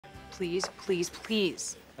please, please,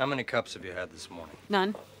 please. How many cups have you had this morning?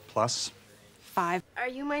 None. Plus? 5. Are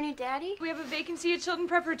you my new daddy? We have a vacancy at Children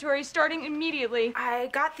Preparatory starting immediately. I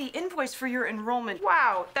got the invoice for your enrollment.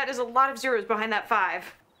 Wow, that is a lot of zeros behind that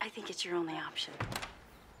 5. I think it's your only option.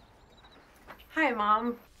 Hi,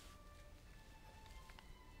 Mom.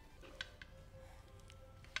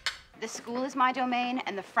 The school is my domain,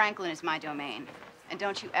 and the Franklin is my domain. And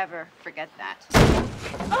don't you ever forget that.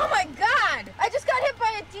 Oh my God! I just got hit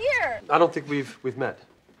by a deer! I don't think we've met.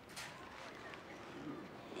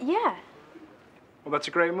 Yeah. Well, that's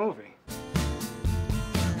a great movie.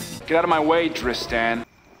 Get out of my way, Tristan.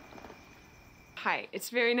 Hi, it's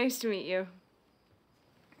very nice to meet you.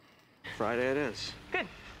 Friday it is. Good.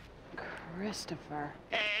 Christopher.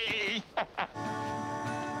 Hey!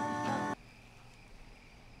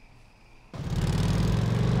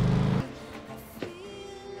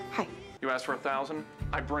 Hi. You asked for 1,000?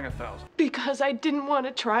 I bring 1,000. Because I didn't want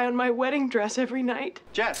to try on my wedding dress every night.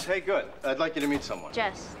 Jess, hey, good. I'd like you to meet someone.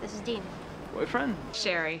 Jess, this is Dean. Boyfriend?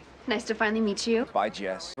 Sherry. Nice to finally meet you. Bye,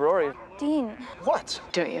 Jess. Rory. Dean. What?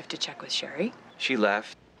 Don't you have to check with Sherry? She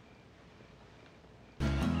left.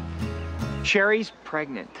 Sherry's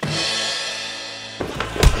pregnant.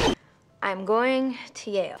 I'm going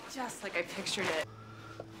to Yale. Just like I pictured it.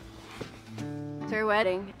 It's her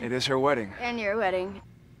wedding. It is her wedding. And your wedding.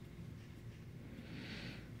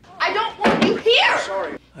 I don't want you here!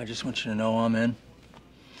 Sorry. I just want you to know I'm in.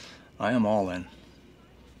 I am all in.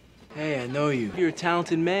 Hey, I know you. You're a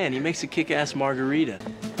talented man. He makes a kick-ass margarita.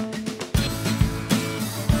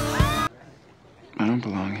 I don't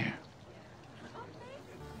belong here.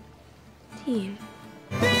 Dean.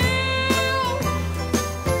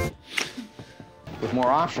 With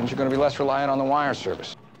more options, you're going to be less reliant on the wire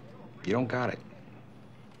service. You don't got it.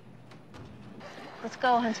 Let's go,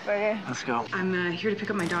 Huntsberger. Let's go. I'm here to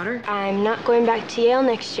pick up my daughter. I'm not going back to Yale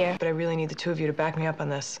next year. But I really need the two of you to back me up on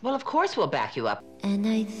this. Well, of course we'll back you up. And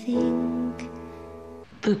I think...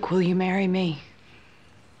 Luke, will you marry me?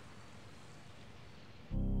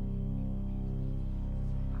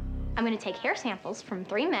 I'm gonna take hair samples from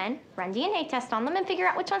 3 men, run DNA tests on them, and figure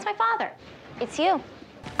out which one's my father. It's you.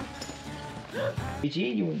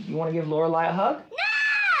 BG, you want to give Lorelai a hug?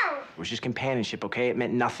 No! It was just companionship, okay? It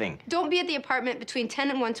meant nothing. Don't be at the apartment between 10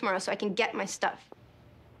 and 1 tomorrow so I can get my stuff.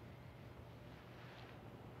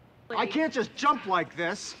 I can't just jump like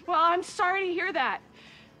this. Well, I'm sorry to hear that.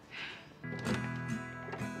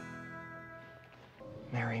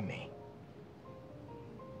 Marry me.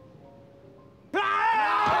 All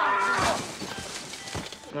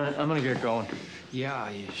right, I'm gonna get going. Yeah,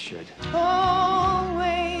 you should.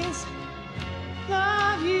 Always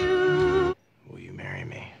love you. Will you marry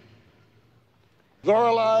me?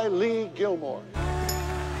 Lorelai Lee Gilmore.